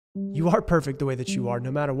You are perfect the way that you are,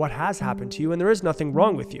 no matter what has happened to you, and there is nothing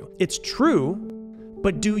wrong with you. It's true,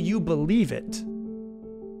 but do you believe it?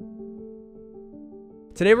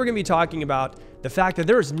 Today we're going to be talking about the fact that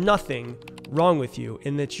there is nothing wrong with you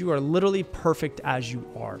and that you are literally perfect as you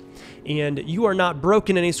are. And you are not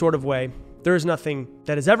broken in any sort of way. There is nothing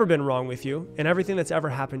that has ever been wrong with you, and everything that's ever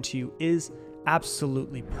happened to you is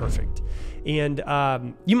absolutely perfect. And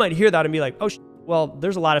you might hear that and be like, oh, well,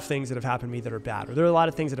 there's a lot of things that have happened to me that are bad, or there are a lot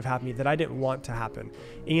of things that have happened to me that I didn't want to happen.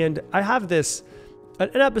 And I have an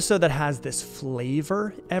episode that has this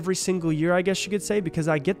flavor every single year, I guess you could say, because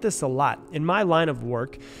I get this a lot. In my line of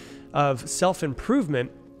work of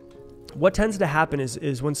self-improvement, what tends to happen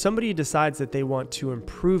is when somebody decides that they want to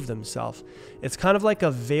improve themselves, it's kind of like a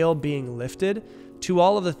veil being lifted to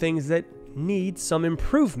all of the things that need some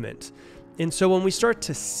improvement. And so when we start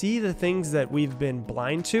to see the things that we've been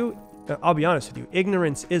blind to, I'll be honest with you,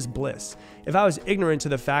 ignorance is bliss. If I was ignorant to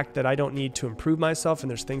the fact that I don't need to improve myself and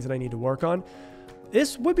there's things that I need to work on,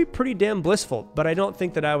 this would be pretty damn blissful, but I don't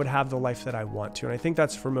think that I would have the life that I want to. And I think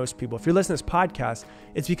that's for most people. If you're listening to this podcast,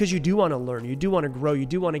 it's because you do want to learn, you do want to grow, you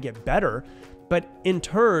do want to get better. But in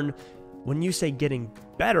turn, when you say getting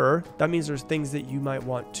better, that means there's things that you might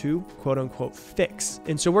want to quote unquote fix.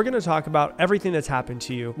 And so we're going to talk about everything that's happened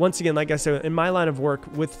to you. Once again, like I said, in my line of work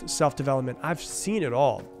with self-development, I've seen it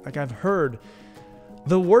all. Like I've heard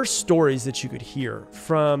the worst stories that you could hear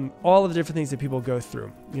from all of the different things that people go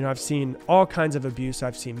through. You know, I've seen all kinds of abuse.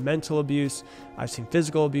 I've seen mental abuse. I've seen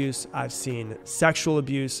physical abuse. I've seen sexual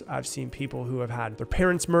abuse. I've seen people who have had their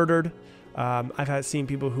parents murdered. I've seen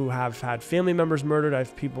people who have had family members murdered. I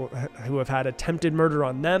have people who have had attempted murder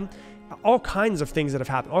on them. All kinds of things that have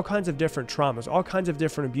happened, all kinds of different traumas, all kinds of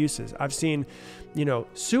different abuses. I've seen,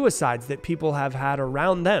 suicides that people have had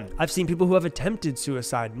around them. I've seen people who have attempted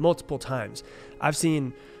suicide multiple times. I've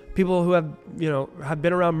seen people who have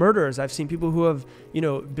been around murderers. I've seen people who have,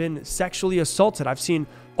 been sexually assaulted. I've seen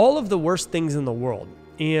all of the worst things in the world.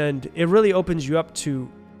 And it really opens you up to,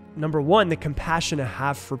 number one, the compassion to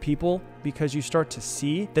have for people, because you start to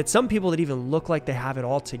see that some people that even look like they have it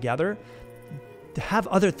all together have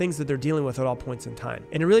other things that they're dealing with at all points in time.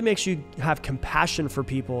 And it really makes you have compassion for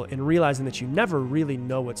people and realizing that you never really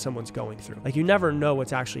know what someone's going through. Like you never know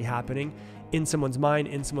what's actually happening in someone's mind,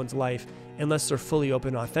 in someone's life, unless they're fully open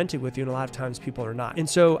and authentic with you. And a lot of times people are not. And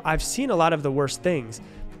so I've seen a lot of the worst things.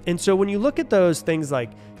 And so when you look at those things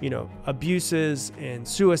like, abuses and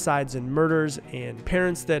suicides and murders and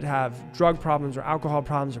parents that have drug problems or alcohol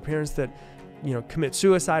problems or parents that, commit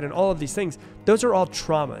suicide and all of these things, those are all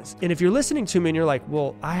traumas. And if you're listening to me and you're like,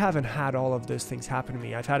 well, I haven't had all of those things happen to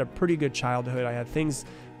me. I've had a pretty good childhood. I had things,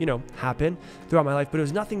 happen throughout my life, but it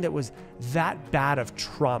was nothing that was that bad of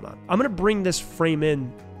trauma. I'm going to bring this frame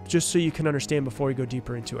in just so you can understand before we go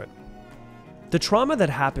deeper into it. The trauma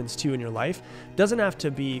that happens to you in your life doesn't have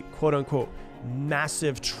to be quote unquote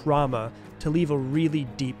massive trauma to leave a really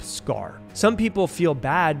deep scar. Some people feel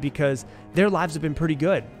bad because their lives have been pretty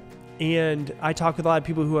good. And I talk with a lot of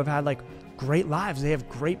people who have had great lives. They have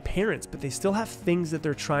great parents, but they still have things that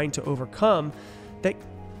they're trying to overcome that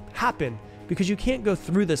happen because you can't go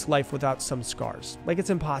through this life without some scars. Like it's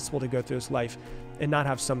impossible to go through this life and not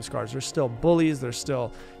have some scars. There's still bullies. There's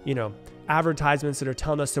still, advertisements that are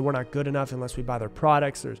telling us that we're not good enough unless we buy their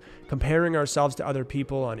products. There's comparing ourselves to other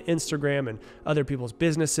people on Instagram and other people's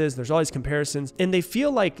businesses. There's all these comparisons, and they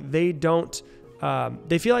feel like they don't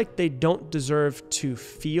deserve to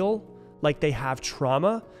feel like they have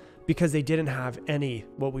trauma because they didn't have any,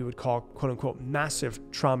 what we would call quote unquote massive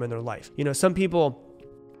trauma in their life. Some people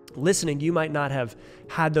listening, you might not have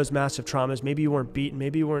had those massive traumas. Maybe you weren't beaten.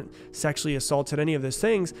 Maybe you weren't sexually assaulted, any of those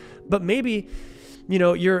things, but maybe,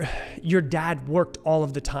 your dad worked all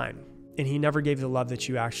of the time and he never gave you the love that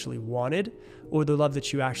you actually wanted or the love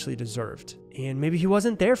that you actually deserved. And maybe he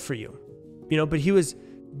wasn't there for you, but he was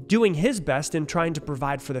doing his best in trying to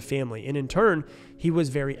provide for the family. And in turn, he was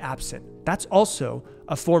very absent. That's also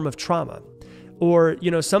a form of trauma. Or,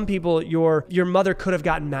 some people, your mother could have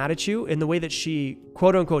gotten mad at you, and the way that she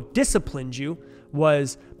quote unquote disciplined you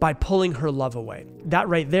was by pulling her love away. That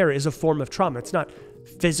right there is a form of trauma. It's not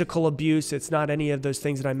physical abuse. It's not any of those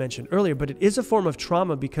things that I mentioned earlier, but it is a form of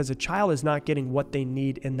trauma because a child is not getting what they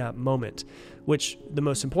need in that moment, which the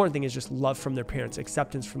most important thing is just love from their parents,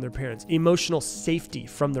 acceptance from their parents, emotional safety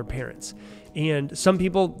from their parents. And some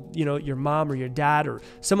people, your mom or your dad or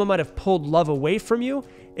someone might have pulled love away from you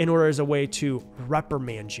in order as a way to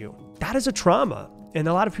reprimand you. That is a trauma. And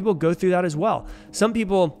a lot of people go through that as well. Some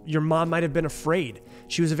people, your mom might have been afraid.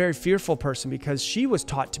 She was a very fearful person because she was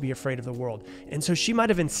taught to be afraid of the world. And so she might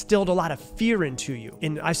have instilled a lot of fear into you.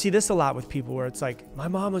 And I see this a lot with people where it's like, my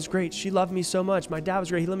mom was great. She loved me so much. My dad was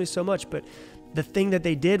great. He loved me so much. But the thing that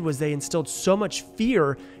they did was they instilled so much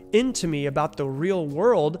fear into me about the real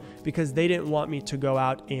world because they didn't want me to go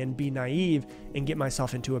out and be naive and get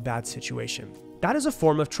myself into a bad situation. That is a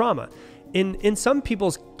form of trauma. In some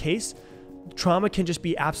people's case, trauma can just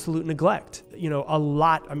be absolute neglect. A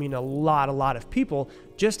lot of people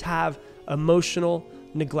just have emotional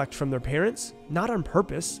neglect from their parents, not on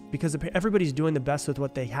purpose, because everybody's doing the best with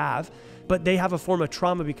what they have, but they have a form of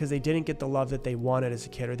trauma because they didn't get the love that they wanted as a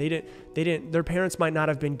kid, or their parents might not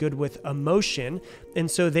have been good with emotion, and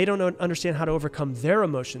so they don't understand how to overcome their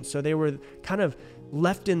emotions. So they were kind of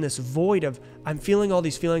left in this void of, I'm feeling all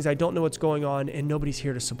these feelings, I don't know what's going on, and nobody's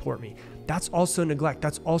here to support me. That's also neglect.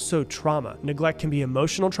 That's also trauma. Neglect can be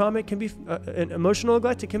emotional trauma. It can be an emotional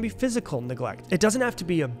neglect. It can be physical neglect. It doesn't have to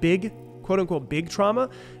be a big, quote unquote, big trauma,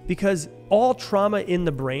 because all trauma in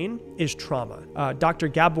the brain is trauma. Dr.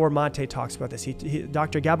 Gabor Mate talks about this.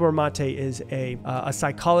 Dr. Gabor Mate is a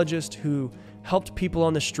psychologist who helped people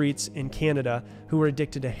on the streets in Canada who were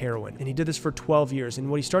addicted to heroin. And he did this for 12 years. And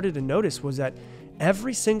what he started to notice was that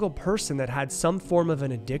every single person that had some form of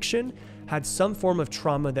an addiction had some form of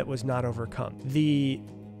trauma that was not overcome. The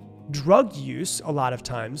drug use, a lot of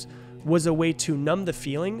times, was a way to numb the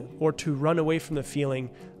feeling or to run away from the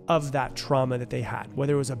feeling of that trauma that they had.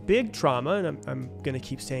 Whether it was a big trauma, and I'm going to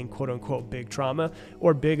keep saying quote unquote big trauma,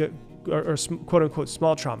 or big or quote unquote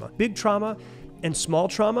small trauma. Big trauma and small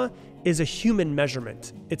trauma is a human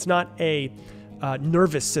measurement. It's not a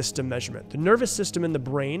nervous system measurement. The nervous system in the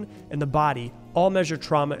brain and the body all measure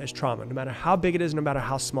trauma as trauma, no matter how big it is, no matter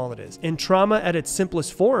how small it is. And trauma at its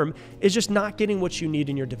simplest form is just not getting what you need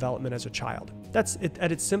in your development as a child. That's it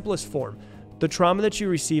at its simplest form. The trauma that you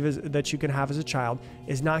receive that you can have as a child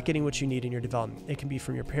is not getting what you need in your development. It can be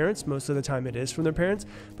from your parents. Most of the time it is from their parents,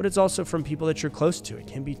 but it's also from people that you're close to. It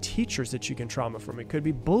can be teachers that you get trauma from. It could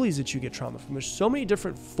be bullies that you get trauma from. There's so many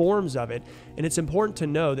different forms of it, and it's important to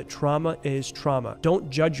know that trauma is trauma.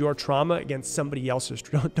 Don't judge your trauma against somebody else's.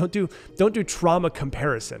 Don't do trauma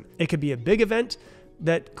comparison. It could be a big event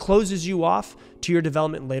that closes you off to your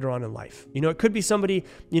development later on in life. It could be somebody,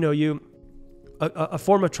 a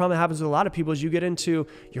form of trauma happens with a lot of people is you get into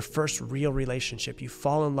your first real relationship. You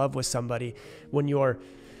fall in love with somebody when you're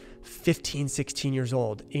 15, 16 years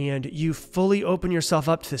old, and you fully open yourself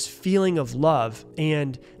up to this feeling of love,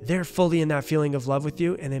 and they're fully in that feeling of love with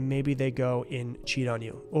you, and then maybe they go and cheat on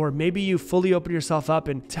you. Or maybe you fully open yourself up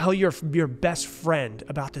and tell your best friend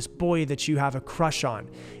about this boy that you have a crush on,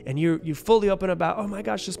 and you fully open about, oh my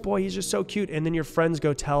gosh, this boy, he's just so cute, and then your friends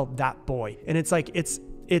go tell that boy. And it's like, it's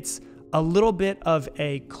a little bit of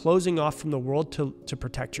a closing off from the world to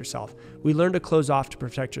protect yourself. We learn to close off to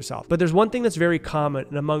protect yourself. But there's one thing that's very common,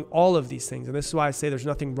 and among all of these things, and this is why I say there's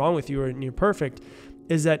nothing wrong with you and you're perfect,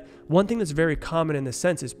 is that one thing that's very common in this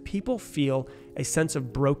sense is people feel a sense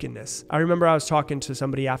of brokenness. I remember I was talking to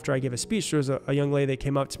somebody after I gave a speech. There was a young lady that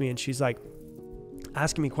came up to me and she's like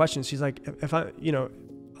asking me questions. She's like,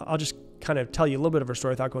 I'll just kind of tell you a little bit of her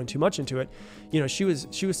story without going too much into it. She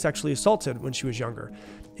was sexually assaulted when she was younger.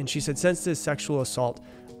 And she said, since this sexual assault,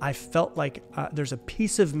 I felt like there's a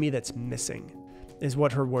piece of me that's missing, is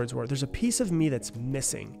what her words were. There's a piece of me that's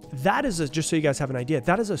missing. That is, just so you guys have an idea,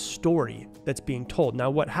 that is a story that's being told. Now,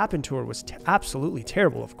 what happened to her was absolutely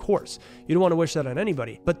terrible, of course. You don't want to wish that on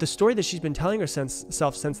anybody. But the story that she's been telling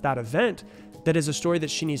herself since that event, that is a story that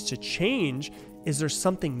she needs to change, is there's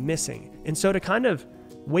something missing. And so to kind of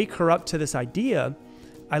wake her up to this idea,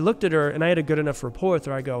 I looked at her and I had a good enough rapport with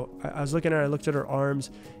her. I was looking at her, I looked at her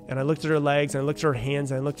arms and I looked at her legs and I looked at her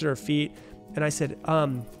hands and I looked at her feet and I said,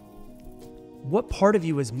 what part of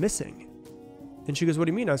you is missing? And she goes, what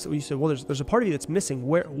do you mean? I said, well, you said, well, there's a part of you that's missing.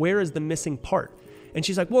 Where is the missing part? And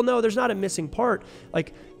she's like, well, no, there's not a missing part.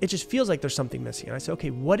 Like, it just feels like there's something missing. And I said,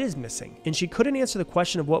 okay, what is missing? And she couldn't answer the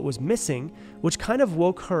question of what was missing, which kind of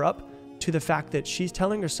woke her up to the fact that she's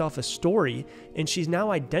telling herself a story and she's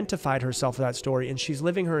now identified herself with that story and she's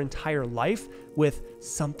living her entire life with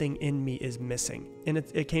something in me is missing. And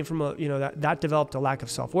it came from that developed a lack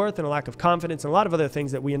of self-worth and a lack of confidence and a lot of other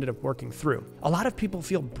things that we ended up working through. A lot of people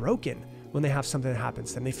feel broken when they have something that happens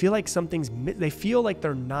to them. They feel like they feel like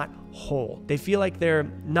they're not whole. They feel like they're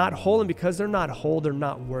not whole, and because they're not whole, they're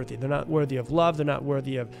not worthy. They're not worthy of love. They're not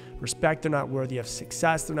worthy of respect. They're not worthy of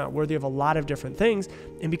success. They're not worthy of a lot of different things.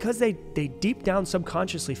 And because they deep down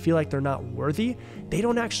subconsciously feel like they're not worthy, they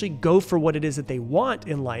don't actually go for what it is that they want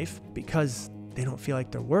in life because they don't feel like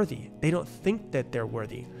they're worthy. They don't think that they're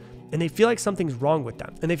worthy. and they feel like something's wrong with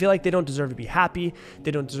them. And they feel like they don't deserve to be happy.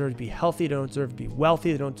 They don't deserve to be healthy. They don't deserve to be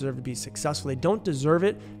wealthy. They don't deserve to be successful. They don't deserve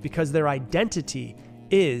it because their identity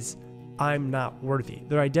is, I'm not worthy.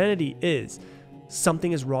 Their identity is,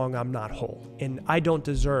 something is wrong, I'm not whole, and I don't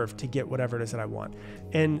deserve to get whatever it is that I want.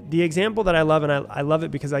 And the example that I love, and I love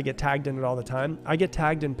it because I get tagged in it all the time. I get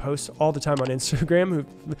tagged in posts all the time on Instagram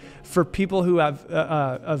for people who have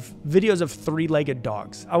of videos of three-legged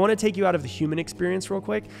dogs. I want to take you out of the human experience real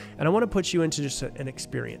quick, and I want to put you into just an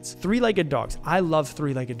experience. Three-legged dogs. I love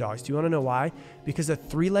three-legged dogs. Do you want to know why? Because a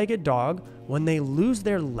three-legged dog, when they lose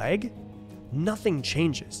their leg, nothing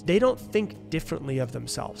changes. They don't think differently of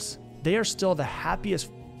themselves. They are still the happiest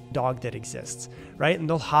dog that exists, right? And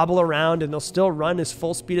they'll hobble around and they'll still run as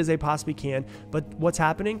full speed as they possibly can. But what's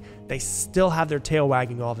happening? They still have their tail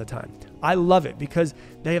wagging all the time. I love it because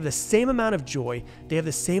they have the same amount of joy. They have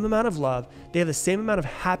the same amount of love. They have the same amount of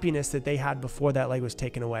happiness that they had before that leg was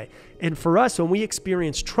taken away. And for us, when we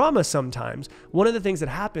experience trauma sometimes, one of the things that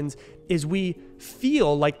happens is we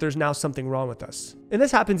feel like there's now something wrong with us. And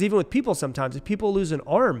this happens even with people sometimes. If people lose an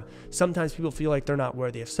arm, sometimes people feel like they're not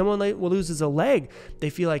worthy. If someone loses a leg,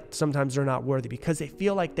 they feel like sometimes they're not worthy because they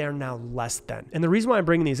feel like they're now less than. And the reason why I'm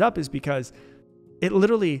bringing these up is because it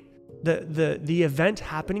literally, the event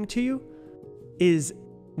happening to you is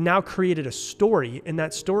now created a story, and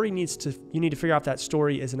that story you need to figure out if that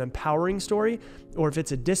story is an empowering story or if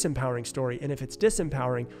it's a disempowering story. And if it's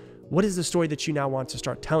disempowering, what is the story that you now want to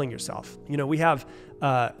start telling yourself? You know, we have,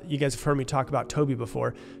 you guys have heard me talk about Toby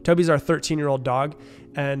before. Toby's our 13-year-old dog,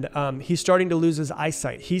 and he's starting to lose his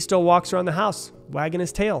eyesight. He still walks around the house wagging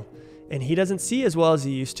his tail, and he doesn't see as well as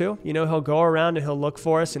he used to. You know, he'll go around and he'll look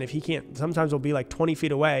for us, and if he can't, sometimes we'll be like 20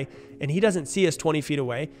 feet away, and he doesn't see us 20 feet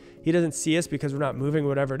away. He doesn't see us because we're not moving,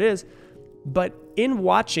 whatever it is. But in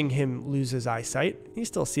watching him lose his eyesight, he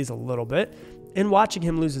still sees a little bit. In watching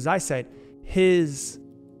him lose his eyesight, his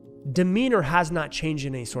demeanor has not changed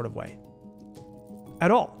in any sort of way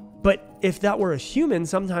at all. But if that were a human,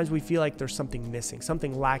 sometimes we feel like there's something missing,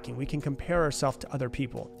 something lacking. We can compare ourselves to other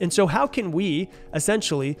people. And so how can we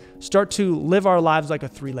essentially start to live our lives like a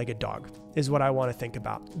three-legged dog is what I want to think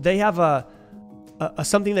about. They have a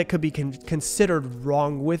something that could be considered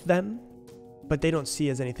wrong with them, but they don't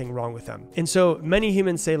see as anything wrong with them. And so many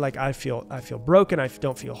humans say, like, I feel broken. I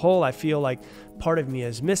don't feel whole. I feel like part of me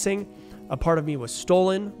is missing. A part of me was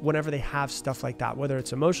stolen. Whenever they have stuff like that, whether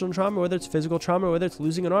it's emotional trauma, whether it's physical trauma, whether it's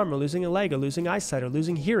losing an arm or losing a leg or losing eyesight or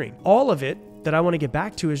losing hearing, all of it that I want to get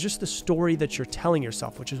back to is just the story that you're telling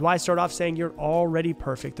yourself, which is why I start off saying you're already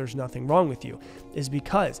perfect. There's nothing wrong with you, is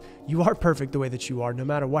because you are perfect the way that you are, no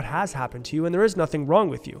matter what has happened to you, and there is nothing wrong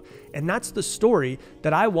with you. And that's the story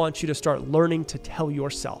that I want you to start learning to tell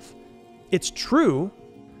yourself. It's true,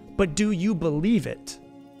 but do you believe it?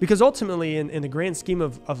 Because ultimately, in the grand scheme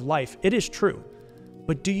of life, it is true.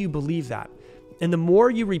 But do you believe that? And the more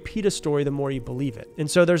you repeat a story, the more you believe it. And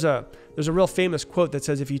so there's a real famous quote that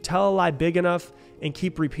says, if you tell a lie big enough and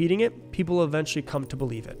keep repeating it, people will eventually come to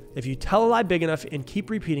believe it. If you tell a lie big enough and keep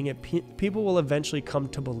repeating it, people will eventually come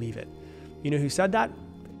to believe it. You know who said that?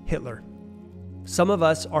 Hitler. Some of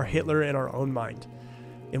us are Hitler in our own mind.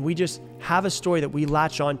 And we just have a story that we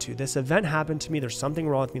latch onto. This event happened to me. There's something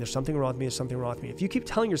wrong with me. There's something wrong with me. There's something wrong with me. If you keep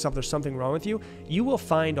telling yourself there's something wrong with you, you will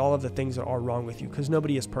find all of the things that are wrong with you because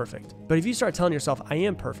nobody is perfect. But if you start telling yourself, I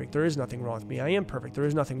am perfect, there is nothing wrong with me. I am perfect, there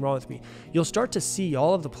is nothing wrong with me. You'll start to see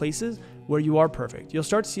all of the places where you are perfect. You'll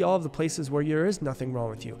start to see all of the places where there is nothing wrong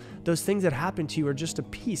with you. Those things that happen to you are just a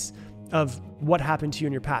piece of what happened to you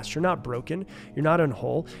in your past. You're not broken. You're not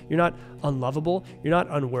unwhole. You're not unlovable. You're not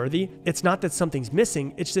unworthy. It's not that something's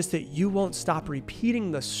missing. It's just that you won't stop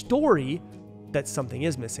repeating the story that something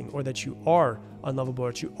is missing or that you are unlovable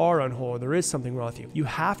or that you are unwhole or there is something wrong with you. You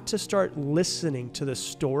have to start listening to the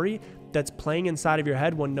story that's playing inside of your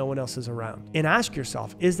head when no one else is around. And ask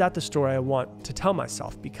yourself, is that the story I want to tell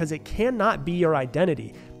myself? Because it cannot be your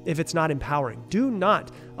identity if it's not empowering. Do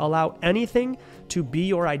not allow anything to be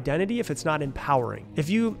your identity if it's not empowering. If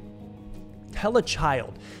you tell a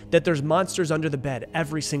child that there's monsters under the bed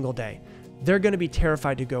every single day, they're going to be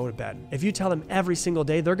terrified to go to bed. If you tell them every single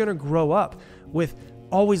day, they're going to grow up with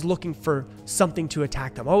always looking for something to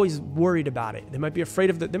attack them, always worried about it. They might be afraid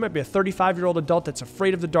of they might be a 35-year-old adult that's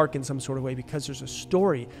afraid of the dark in some sort of way because there's a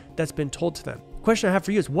story that's been told to them. The question I have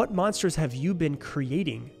for you is, what monsters have you been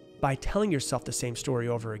creating by telling yourself the same story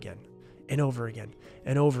over again and over again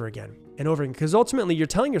and over again and over again? Because ultimately you're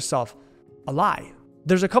telling yourself a lie.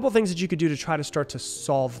 There's a couple things that you could do to try to start to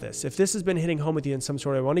solve this. If this has been hitting home with you in some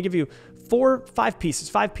sort of way, I want to give you five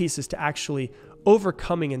pieces to actually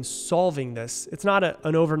overcoming and solving this. It's not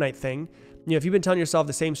an overnight thing, If you've been telling yourself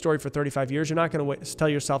the same story for 35 years, you're not going to tell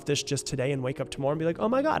yourself this just today and wake up tomorrow and be like, oh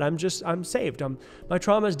my God, I'm saved. My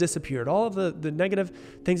trauma has disappeared. All of the negative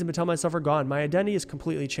things I've been telling myself are gone. My identity is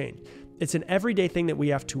completely changed. It's an everyday thing that we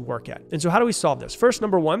have to work at. And so how do we solve this? First,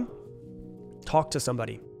 number one, talk to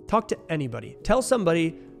somebody. Talk to anybody. Tell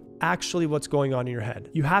somebody actually what's going on in your head.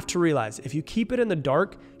 You have to realize if you keep it in the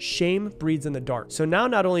dark, shame breeds in the dark. So now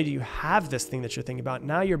not only do you have this thing that you're thinking about,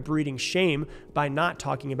 now you're breeding shame by not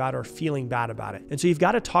talking about or feeling bad about it. And so you've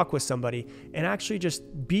got to talk with somebody and actually just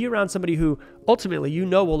be around somebody who ultimately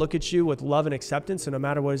will look at you with love and acceptance, and no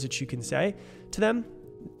matter what it is that you can say to them,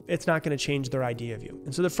 it's not going to change their idea of you.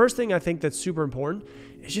 And so the first thing I think that's super important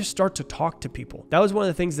is just start to talk to people. That was one of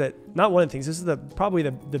the things this is probably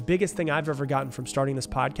the biggest thing I've ever gotten from starting this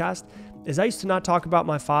podcast, is I used to not talk about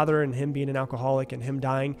my father and him being an alcoholic and him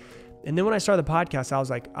dying. And then when I started the podcast, I was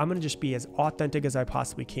like, I'm going to just be as authentic as I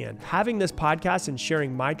possibly can. Having this podcast and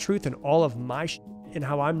sharing my truth and all of my and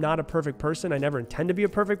how I'm not a perfect person, I never intend to be a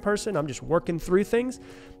perfect person, I'm just working through things,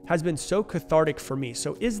 has been so cathartic for me.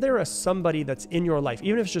 So is there somebody that's in your life,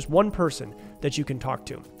 even if it's just one person that you can talk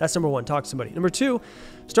to? That's number one, talk to somebody. Number two,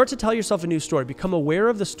 start to tell yourself a new story. Become aware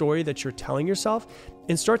of the story that you're telling yourself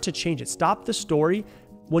and start to change it. Stop the story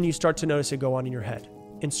when you start to notice it go on in your head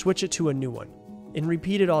and switch it to a new one and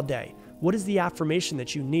repeat it all day. What is the affirmation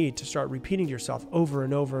that you need to start repeating to yourself over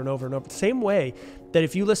and over and over and over? The same way that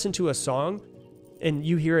if you listen to a song and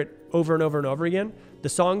you hear it over and over and over again, the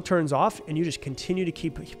song turns off and you just continue to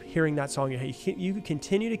keep hearing that song in your head. You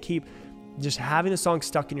continue to keep just having the song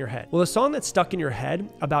stuck in your head. Well, the song that's stuck in your head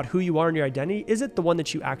about who you are and your identity isn't the one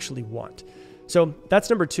that you actually want. So that's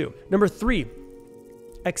number two. Number three,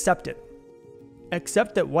 accept it.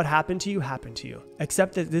 Accept that what happened to you happened to you.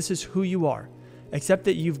 Accept that this is who you are. Accept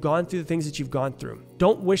that you've gone through the things that you've gone through.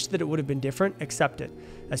 Don't wish that it would have been different. Accept it.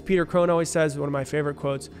 As Peter Crone always says, one of my favorite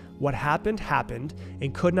quotes, what happened, happened,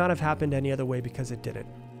 and could not have happened any other way because it didn't.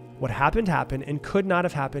 What happened, happened, and could not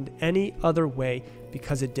have happened any other way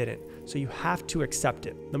because it didn't. So you have to accept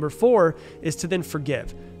it. Number four is to then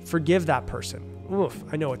forgive. Forgive that person. Oof,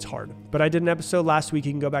 I know it's hard, but I did an episode last week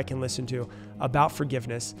you can go back and listen to about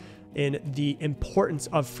forgiveness and the importance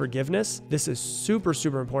of forgiveness. This is super,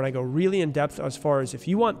 super important. I go really in depth as far as if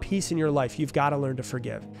you want peace in your life, you've got to learn to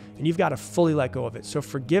forgive and you've got to fully let go of it. So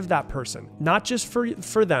forgive that person, not just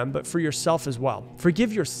for them, but for yourself as well.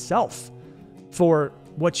 Forgive yourself for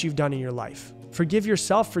what you've done in your life. Forgive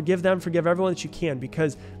yourself, forgive them, forgive everyone that you can,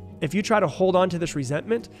 because if you try to hold on to this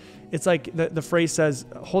resentment, it's like the phrase says,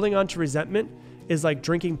 holding on to resentment is like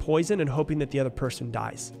drinking poison and hoping that the other person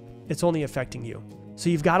dies. It's only affecting you. So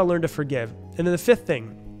you've got to learn to forgive. And then the fifth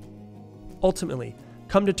thing, ultimately,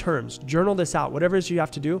 come to terms, journal this out, whatever it is you have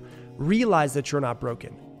to do, realize that you're not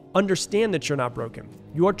broken. Understand that you're not broken.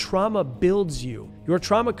 Your trauma builds you. Your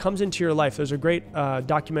trauma comes into your life. There's a great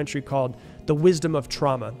documentary called The Wisdom of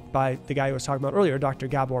Trauma by the guy I was talking about earlier, Dr.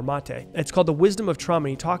 Gabor Mate. It's called The Wisdom of Trauma.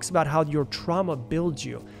 He talks about how your trauma builds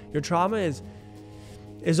you. Your trauma is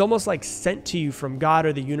almost like sent to you from God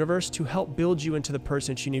or the universe to help build you into the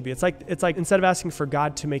person that you need to be. It's like instead of asking for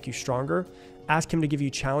God to make you stronger, ask him to give you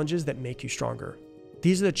challenges that make you stronger.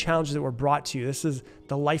 These are the challenges that were brought to you. This is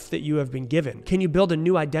the life that you have been given. Can you build a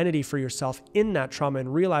new identity for yourself in that trauma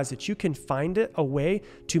and realize that you can find a way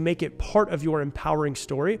to make it part of your empowering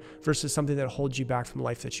story versus something that holds you back from the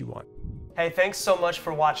life that you want? Hey, thanks so much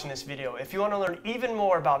for watching this video. If you want to learn even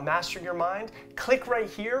more about mastering your mind, click right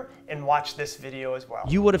here and watch this video as well.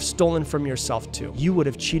 You would have stolen from yourself too. You would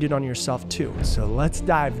have cheated on yourself too. So let's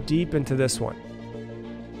dive deep into this one.